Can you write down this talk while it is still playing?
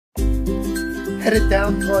Headed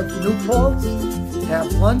down towards New Paltz to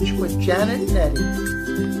have lunch with Janet and Eddie.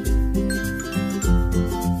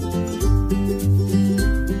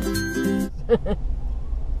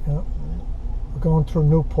 Yeah, we're going through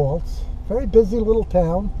New Paltz. Very busy little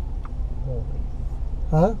town. Always.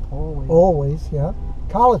 Huh? Always. Always, yeah.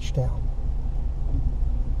 College town.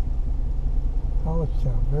 College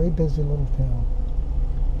town. Very busy little town.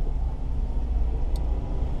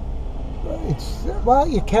 It's, well,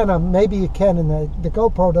 you can, maybe you can, and the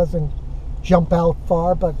GoPro doesn't jump out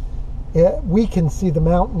far, but we can see the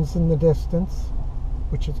mountains in the distance,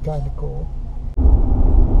 which is kind of cool.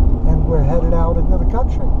 And we're headed out into the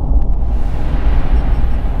country.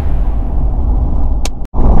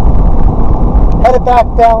 Headed back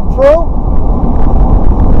down through.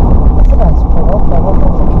 That's a nice pull-up. I don't know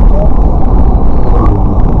if I can get.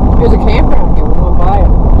 There's a campground here. We went by it.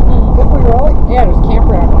 Did we really? Yeah, there's a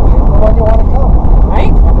campground here. When you want to come?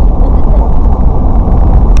 Right?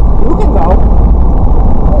 You can go.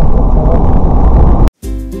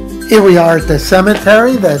 Here we are at the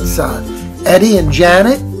cemetery. That's Eddie and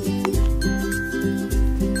Janet.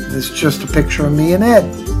 This is just a picture of me and Ed.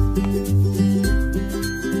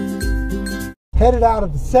 Headed out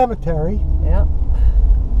of the cemetery. Yeah.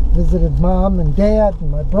 Visited Mom and Dad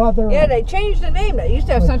and my brother. Yeah, they changed the name. They used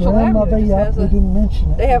to have Central Avenue. Yeah, we didn't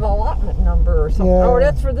mention it. They have an allotment number or something. Yeah. Oh,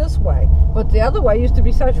 that's for this way. But the other way used to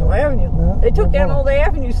be Central Avenue. No, they took down all the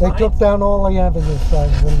avenue signs. They took down all the avenue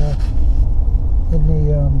signs in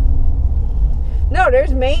the No,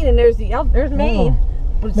 there's Main and there's Main.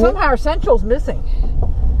 But somehow Central's missing.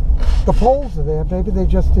 The poles are there. Maybe they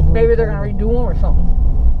just didn't. Maybe they're going to redo them or something.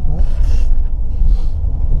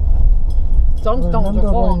 Some stones are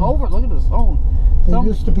falling over. Look at the stone. There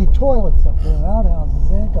used to be toilets up there, outhouses.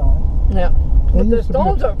 They're gone. Yeah. But the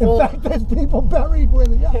stones are full. In fact, there's people buried where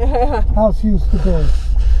the house used to be.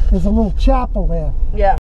 There's a little chapel there.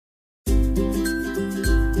 Yeah.